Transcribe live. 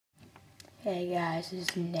Hey guys, this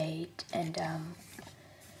is Nate, and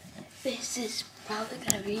this is probably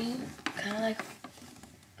gonna be kind of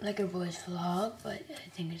like a voice vlog, but I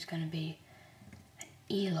think it's gonna be an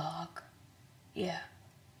e-log. Yeah,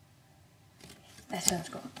 that sounds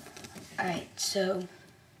cool. Alright, so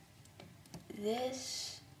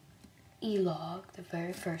this e-log, the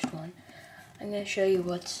very first one, I'm gonna show you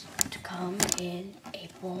what's to come in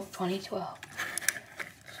April 2012.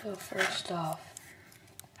 So first off,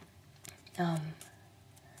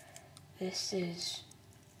 this is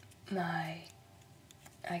my,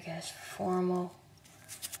 I guess, formal,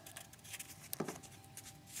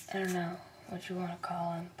 I don't know what you want to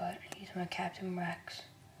call him, but he's my Captain Rex.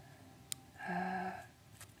 I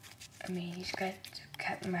mean, he's got the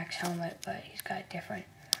Captain Rex helmet, but he's got different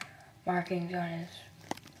markings on his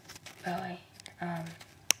belly. I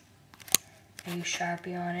use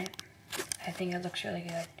Sharpie on it. I think it looks really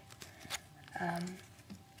good.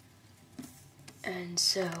 And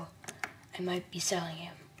so, I might be selling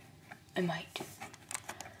him. I might.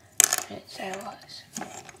 I didn't say I was.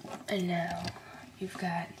 And now, you've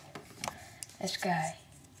got this guy.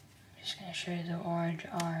 I'm just going to show you the orange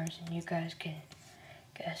arms, and you guys can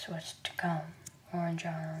guess what's to come. Orange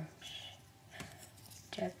arms,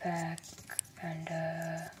 jetpack, and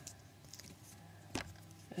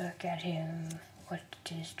look at him, what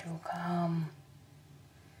is to come.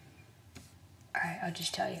 Alright, I'll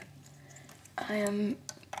just tell you. I am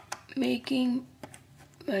making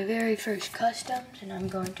my very first customs, and I'm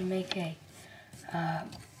going to make a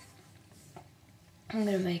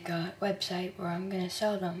website where I'm going to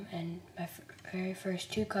sell them, and my very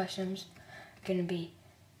first two customs are going to be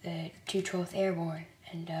the 212th Airborne,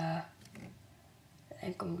 and I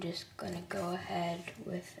think I'm just going to go ahead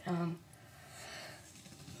with,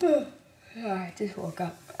 alright, just woke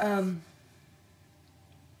up. I'm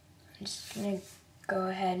just going to go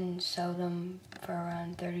ahead and sell them for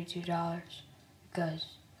around $32 because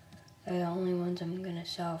they're the only ones I'm going to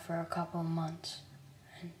sell for a couple of months,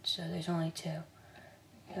 and so there's only two.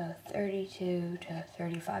 So $32 to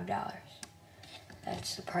 $35.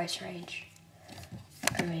 That's the price range.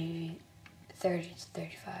 Or maybe 30 to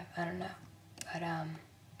 35, I don't know. But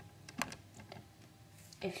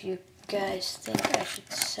if you guys think I should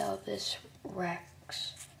sell this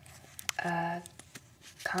Rex,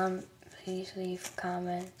 please leave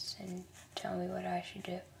comments and tell me what I should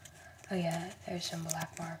do. Oh yeah, there's some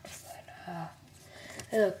black marks, but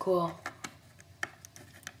they look cool.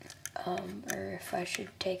 Or if I should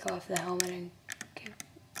take off the helmet and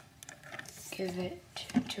give it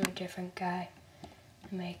to a different guy,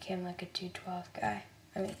 and make him like a 212th guy.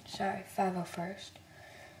 I mean, sorry, 501st.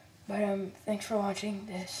 But thanks for watching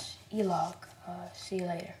this e-log. See you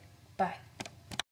later. Bye.